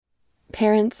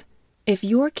Parents, if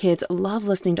your kids love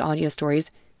listening to audio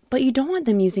stories, but you don't want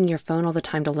them using your phone all the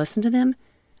time to listen to them,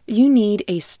 you need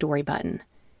a Story Button.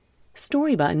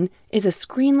 Story Button is a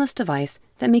screenless device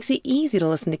that makes it easy to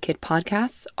listen to kid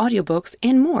podcasts, audiobooks,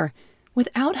 and more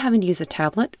without having to use a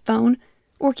tablet, phone,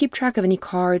 or keep track of any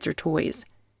cards or toys.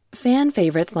 Fan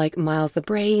favorites like Miles the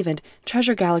Brave and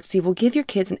Treasure Galaxy will give your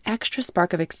kids an extra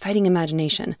spark of exciting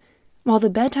imagination, while the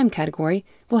bedtime category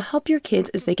will help your kids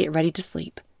as they get ready to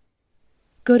sleep.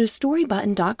 Go to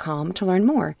storybutton.com to learn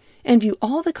more and view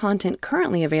all the content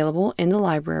currently available in the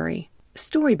library.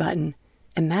 Story Button.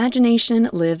 Imagination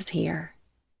lives here.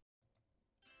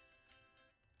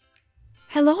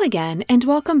 Hello again, and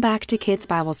welcome back to Kids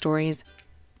Bible Stories.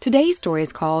 Today's story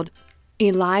is called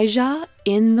Elijah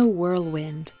in the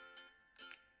Whirlwind.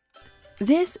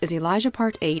 This is Elijah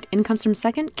Part 8 and comes from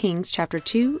 2 Kings chapter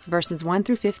 2, verses 1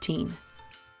 through 15.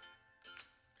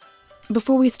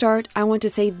 Before we start, I want to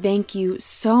say thank you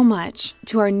so much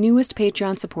to our newest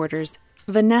Patreon supporters,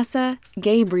 Vanessa,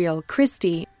 Gabriel,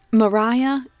 Christy,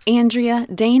 Mariah, Andrea,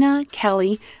 Dana,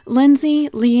 Kelly, Lindsay,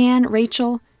 Leanne,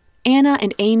 Rachel, Anna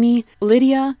and Amy,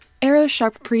 Lydia, Arrow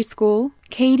Sharp Preschool,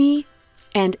 Katie,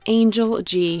 and Angel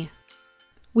G.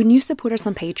 When you support us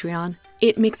on Patreon,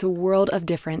 it makes a world of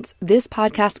difference. This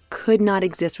podcast could not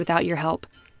exist without your help.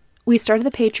 We started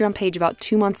the Patreon page about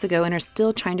 2 months ago and are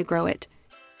still trying to grow it.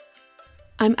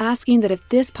 I'm asking that if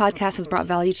this podcast has brought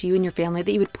value to you and your family,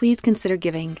 that you would please consider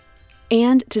giving.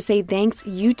 And to say thanks,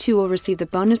 you too will receive the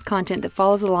bonus content that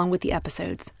follows along with the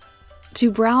episodes.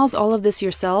 To browse all of this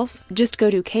yourself, just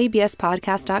go to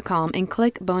kbspodcast.com and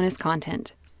click bonus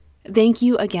content. Thank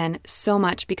you again so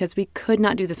much because we could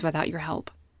not do this without your help.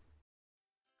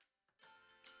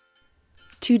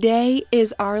 Today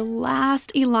is our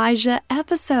last Elijah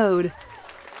episode.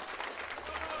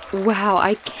 Wow,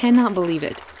 I cannot believe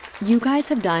it. You guys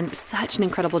have done such an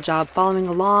incredible job following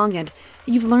along, and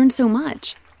you've learned so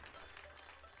much.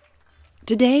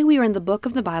 Today we are in the book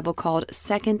of the Bible called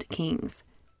 2 Kings.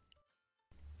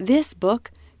 This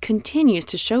book continues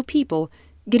to show people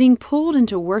getting pulled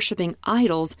into worshiping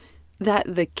idols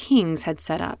that the kings had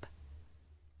set up.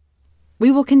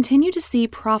 We will continue to see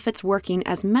prophets working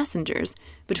as messengers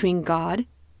between God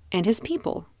and His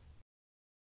people.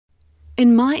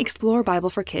 In my Explore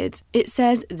Bible for Kids, it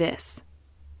says this: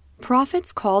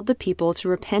 prophets called the people to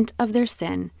repent of their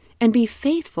sin and be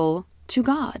faithful to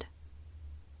God.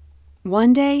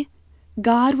 One day,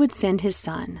 God would send His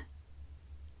Son.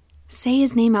 Say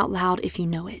His name out loud if you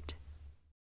know it.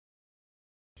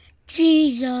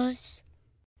 Jesus.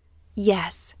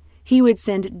 Yes, He would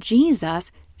send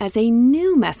Jesus as a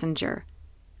new messenger,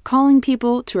 calling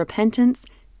people to repentance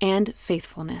and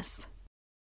faithfulness.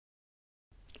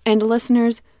 And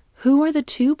listeners, who are the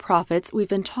 2 prophets we've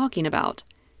been talking about?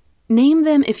 Name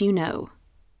them if you know.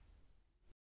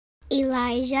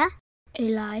 Elijah.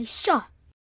 Elisha.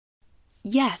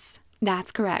 Yes,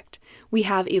 that's correct. We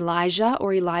have Elijah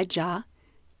or Elijah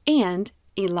and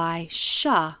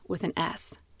Elisha with an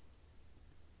S.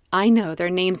 I know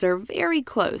their names are very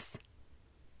close,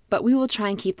 but we will try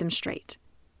and keep them straight.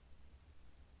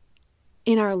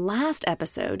 In our last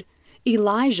episode,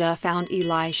 Elijah found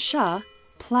Elisha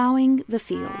plowing the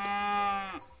field.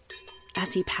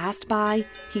 As he passed by,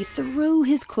 he threw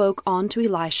his cloak onto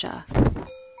Elisha,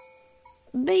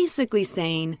 basically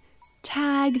saying,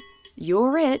 "Tag,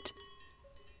 you're it."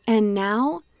 And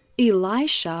now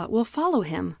Elisha will follow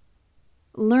him,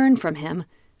 learn from him,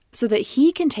 so that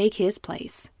he can take his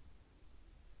place.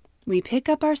 We pick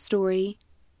up our story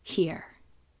here.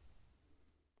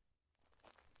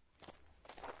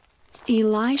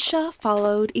 Elisha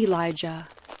followed Elijah.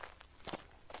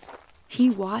 He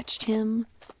watched him,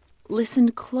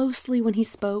 listened closely when he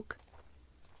spoke,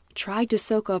 tried to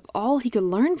soak up all he could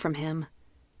learn from him.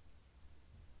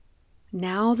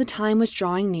 Now the time was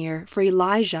drawing near for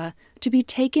Elijah to be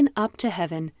taken up to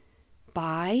heaven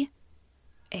by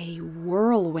a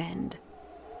whirlwind.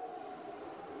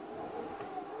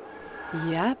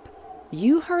 Yep,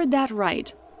 you heard that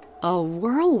right. A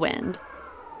whirlwind.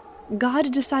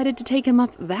 God decided to take him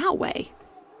up that way.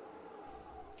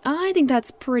 I think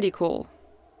that's pretty cool.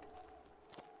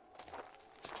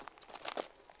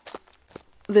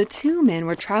 The 2 men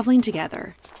were traveling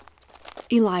together.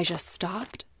 Elijah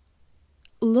stopped,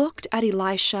 looked at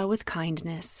Elisha with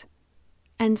kindness,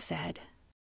 and said,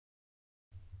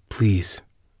 "Please,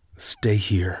 stay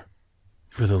here,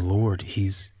 for the Lord,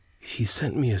 He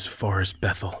sent me as far as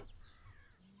Bethel."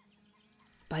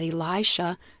 But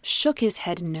Elisha shook his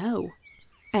head no,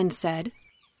 and said,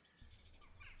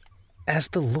 "As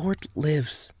the Lord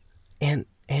lives, and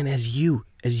as you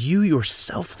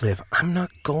yourself live, I'm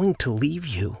not going to leave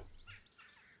you."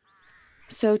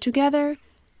 So together,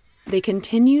 they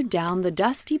continued down the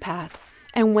dusty path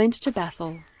and went to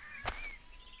Bethel.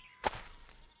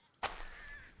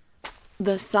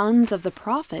 The sons of the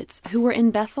prophets who were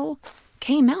in Bethel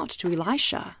came out to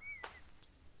Elisha.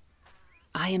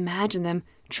 I imagine them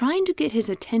trying to get his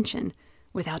attention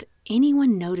without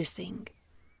anyone noticing.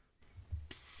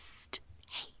 Psst,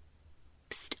 hey,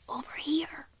 psst, over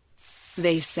here,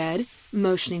 they said,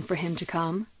 motioning for him to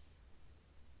come.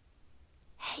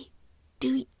 Hey,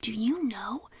 do you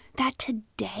know that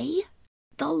today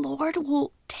the Lord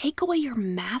will take away your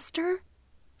master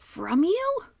from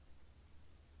you?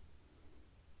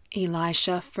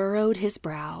 Elisha furrowed his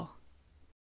brow.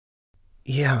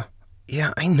 Yeah,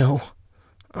 I know.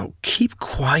 Oh, keep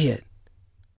quiet.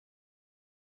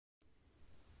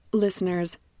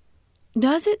 Listeners,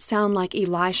 does it sound like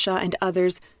Elisha and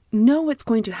others know what's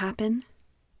going to happen?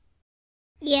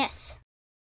 Yes.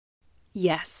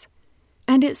 Yes.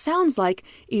 And it sounds like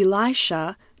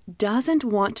Elisha doesn't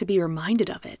want to be reminded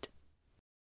of it.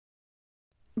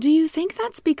 Do you think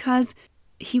that's because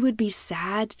he would be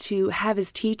sad to have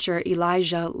his teacher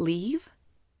Elijah leave?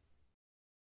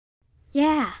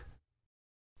 Yeah.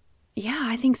 Yeah,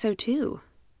 I think so too.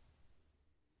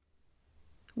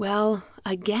 Well,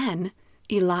 again,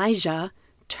 Elijah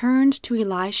turned to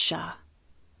Elisha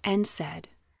and said,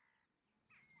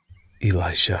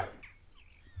 Elisha,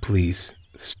 please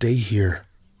stay here,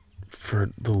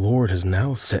 for the Lord has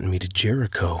now sent me to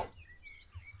Jericho.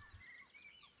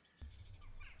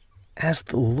 As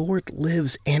the Lord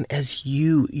lives and as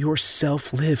you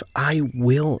yourself live, I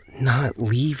will not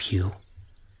leave you.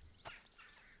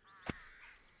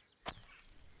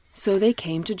 So they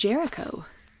came to Jericho.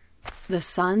 The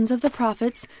sons of the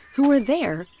prophets who were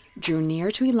there drew near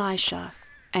to Elisha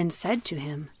and said to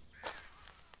him,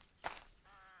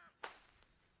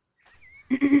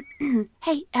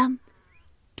 Hey,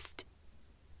 psst,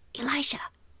 Elisha,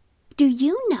 do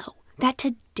you know that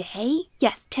today,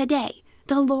 yes, today,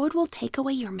 the Lord will take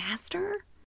away your master?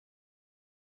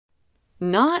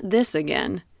 Not this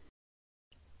again.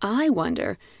 I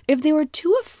wonder if they were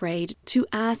too afraid to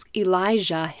ask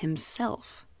Elijah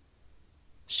himself.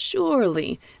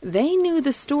 Surely they knew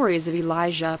the stories of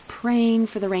Elijah praying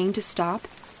for the rain to stop,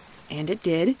 and it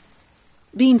did,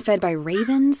 being fed by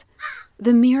ravens,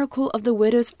 the miracle of the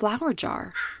widow's flour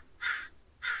jar,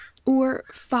 or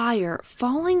fire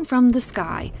falling from the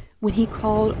sky when he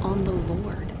called on the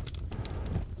Lord.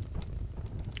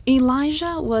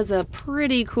 Elijah was a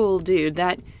pretty cool dude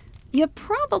that you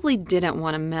probably didn't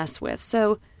want to mess with,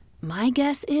 so my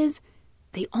guess is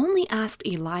they only asked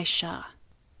Elisha.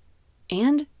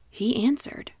 And he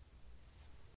answered.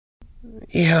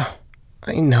 Yeah,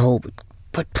 I know,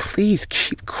 but please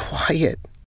keep quiet.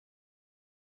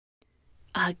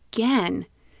 Again,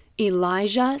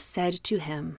 Elijah said to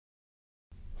him,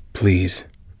 Please,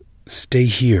 stay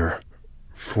here,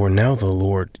 for now the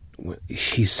Lord,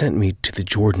 He sent me to the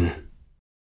Jordan.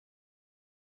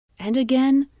 And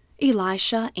again,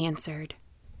 Elisha answered,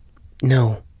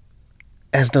 No,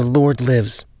 as the Lord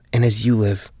lives and as you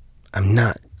live, I'm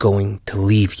not going to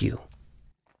leave you.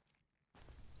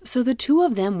 So the two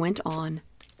of them went on.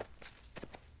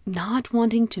 Not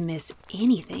wanting to miss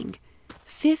anything,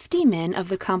 50 men of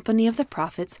the company of the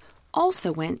prophets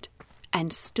also went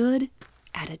and stood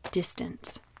at a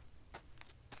distance.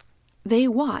 They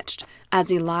watched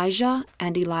as Elijah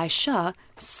and Elisha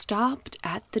stopped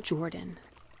at the Jordan.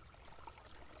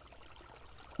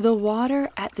 The water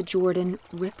at the Jordan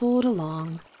rippled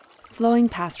along, flowing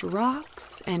past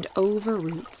rocks and over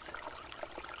roots.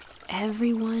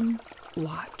 Everyone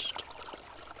watched.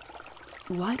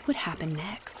 What would happen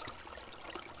next?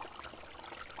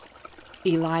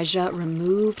 Elijah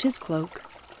removed his cloak.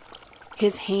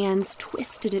 His hands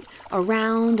twisted it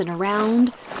around and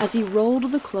around as he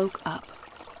rolled the cloak up.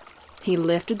 He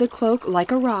lifted the cloak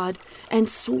like a rod and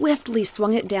swiftly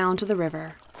swung it down to the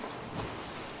river.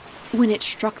 When it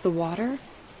struck the water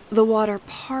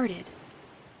parted.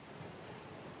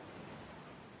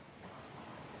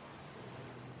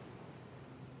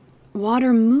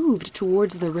 Water moved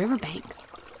towards the riverbank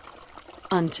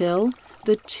until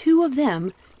the two of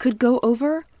them could go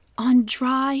over on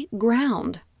dry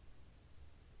ground.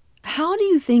 How do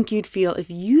you think you'd feel if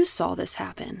you saw this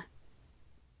happen?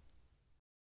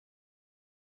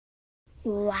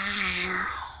 Wow.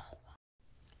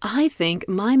 I think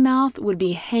my mouth would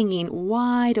be hanging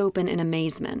wide open in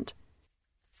amazement.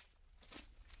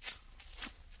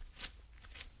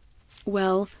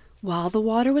 Well, while the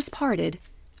water was parted,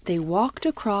 they walked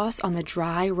across on the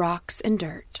dry rocks and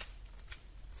dirt.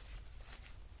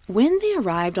 When they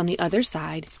arrived on the other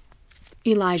side,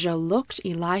 Elijah looked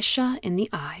Elisha in the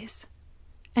eyes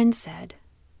and said,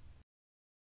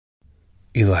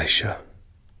 Elisha,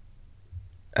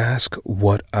 ask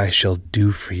what I shall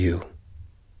do for you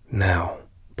now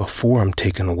before I'm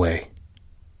taken away.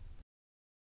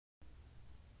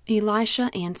 Elisha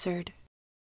answered,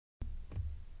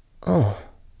 Oh,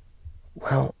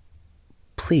 well,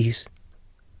 please,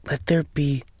 let there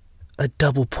be a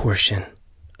double portion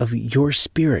of your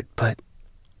spirit, but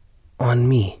on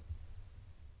me.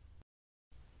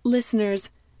 Listeners,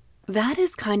 that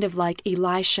is kind of like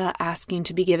Elisha asking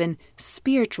to be given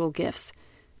spiritual gifts,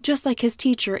 just like his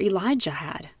teacher Elijah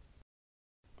had.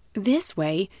 This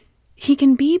way, he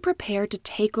can be prepared to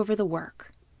take over the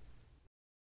work.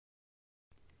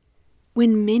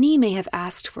 When many may have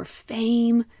asked for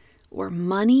fame or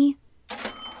money,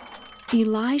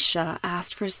 Elisha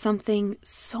asked for something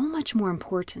so much more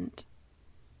important.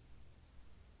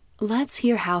 Let's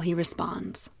hear how he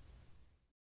responds.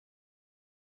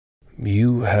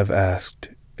 You have asked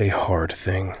a hard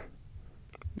thing.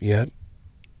 Yet,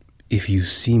 if you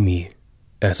see me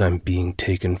as I'm being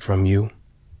taken from you,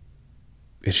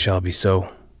 it shall be so.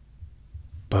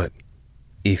 But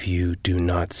if you do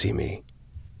not see me,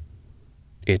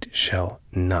 it shall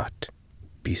not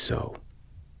be so.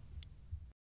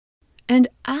 And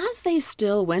as they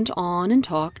still went on and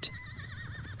talked,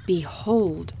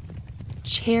 behold,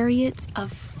 chariots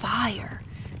of fire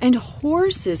and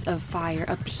horses of fire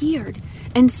appeared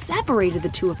and separated the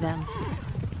two of them.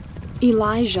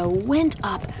 Elijah went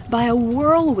up by a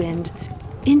whirlwind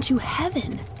into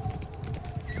heaven.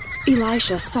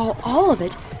 Elisha saw all of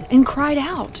it and cried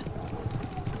out,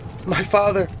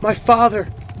 My father,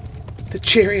 the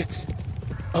chariots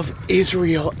of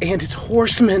Israel and its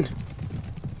horsemen.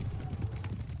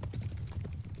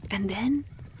 And then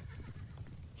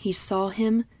he saw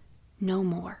him no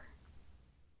more.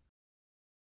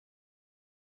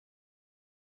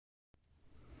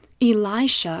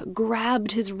 Elisha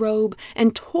grabbed his robe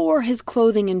and tore his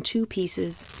clothing in two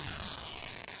pieces.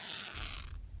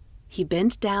 He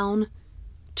bent down,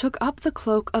 took up the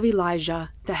cloak of Elijah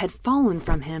that had fallen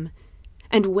from him,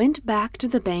 and went back to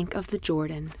the bank of the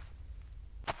Jordan.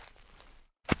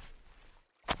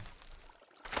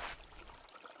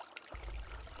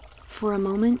 For a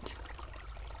moment,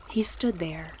 he stood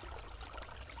there.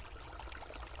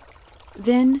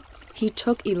 Then he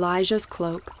took Elijah's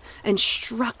cloak and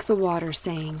struck the water,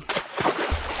 saying,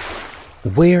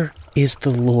 Where is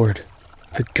the Lord,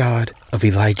 the God of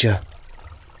Elijah?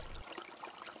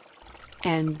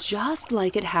 And just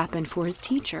like it happened for his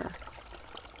teacher,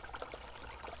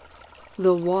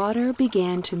 the water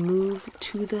began to move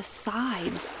to the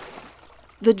sides.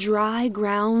 The dry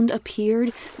ground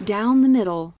appeared down the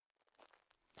middle.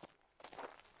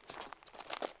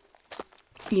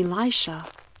 Elisha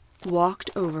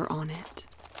walked over on it.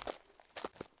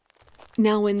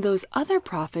 Now when those other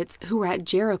prophets who were at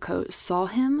Jericho saw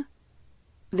him,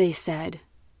 they said,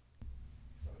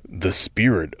 The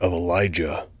spirit of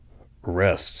Elijah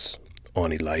rests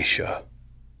on Elisha.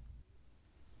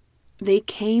 They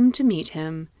came to meet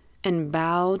him and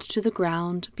bowed to the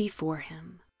ground before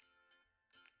him.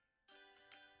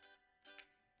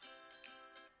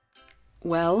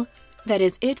 Well, that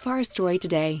is it for our story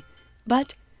today.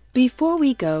 But before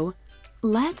we go,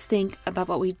 let's think about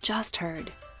what we just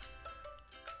heard.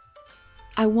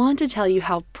 I want to tell you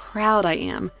how proud I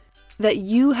am that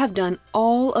you have done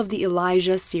all of the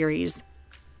Elijah series.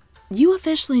 You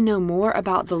officially know more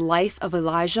about the life of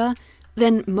Elijah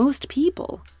than most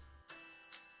people.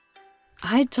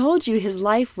 I told you his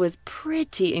life was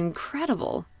pretty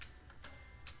incredible.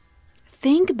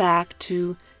 Think back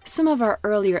to some of our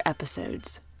earlier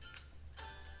episodes.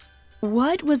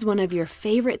 What was one of your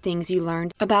favorite things you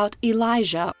learned about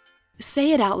Elijah?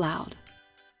 Say it out loud.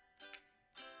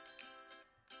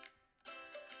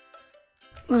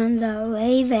 When the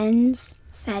ravens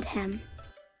fed him.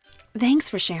 Thanks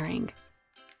for sharing.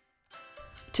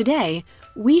 Today,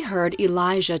 we heard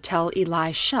Elijah tell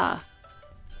Elisha,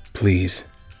 Please,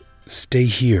 stay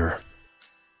here.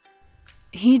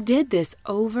 He did this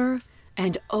over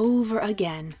and over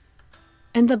again,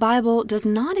 and the Bible does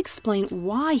not explain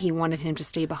why he wanted him to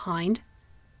stay behind.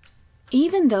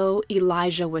 Even though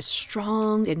Elijah was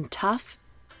strong and tough,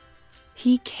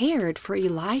 he cared for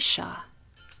Elisha.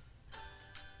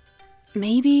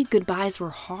 Maybe goodbyes were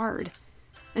hard,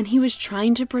 and he was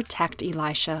trying to protect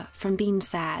Elisha from being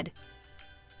sad,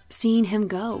 seeing him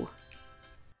go.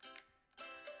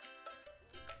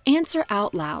 Answer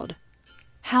out loud.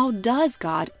 How does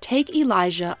God take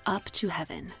Elijah up to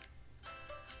heaven?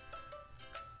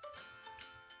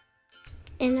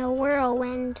 In a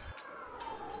whirlwind.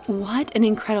 What an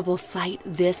incredible sight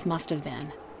this must have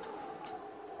been.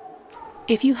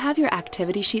 If you have your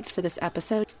activity sheets for this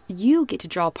episode, you get to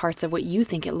draw parts of what you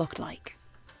think it looked like.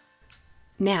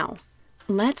 Now,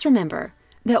 let's remember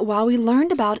that while we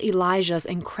learned about Elijah's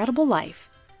incredible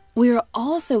life, we are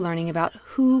also learning about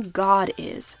who God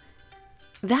is.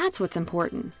 That's what's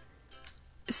important.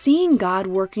 Seeing God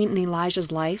working in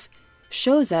Elijah's life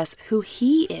shows us who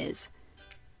He is.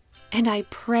 And I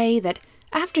pray that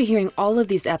after hearing all of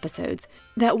these episodes,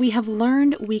 that we have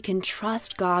learned we can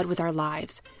trust God with our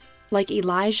lives, like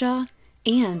Elijah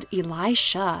and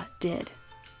Elisha did.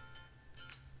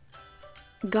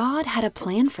 God had a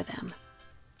plan for them.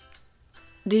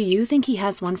 Do you think He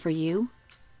has one for you?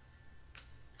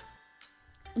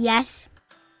 Yes.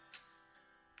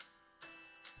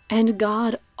 And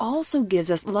God also gives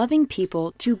us loving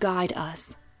people to guide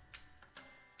us.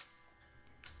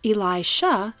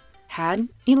 Elisha had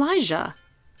Elijah.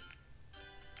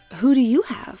 Who do you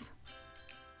have?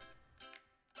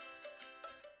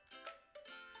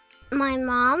 My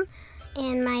mom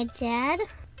and my dad.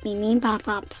 Mimi and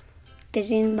Papa.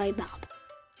 Busy and my Bob.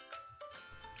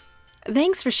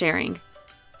 Thanks for sharing.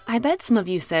 I bet some of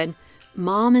you said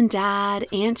mom and dad,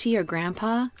 auntie or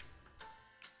grandpa.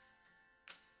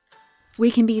 We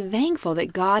can be thankful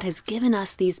that God has given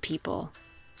us these people.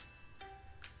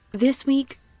 This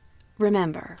week,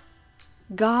 remember,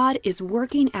 God is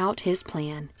working out His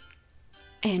plan.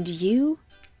 And you,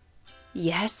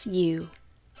 yes, you,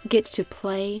 get to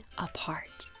play a part.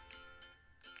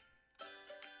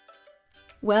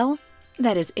 Well,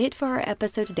 that is it for our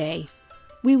episode today.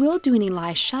 We will do an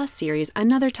Elisha series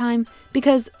another time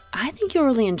because I think you'll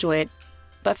really enjoy it.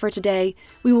 But for today,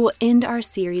 we will end our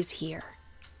series here.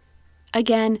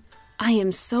 Again, I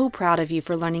am so proud of you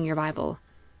for learning your Bible.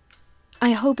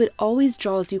 I hope it always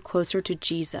draws you closer to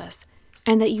Jesus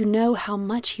and that you know how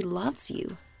much He loves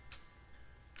you.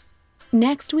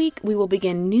 Next week, we will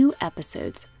begin new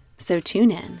episodes, so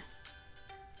tune in.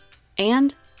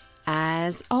 And,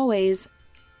 as always,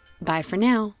 bye for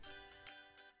now.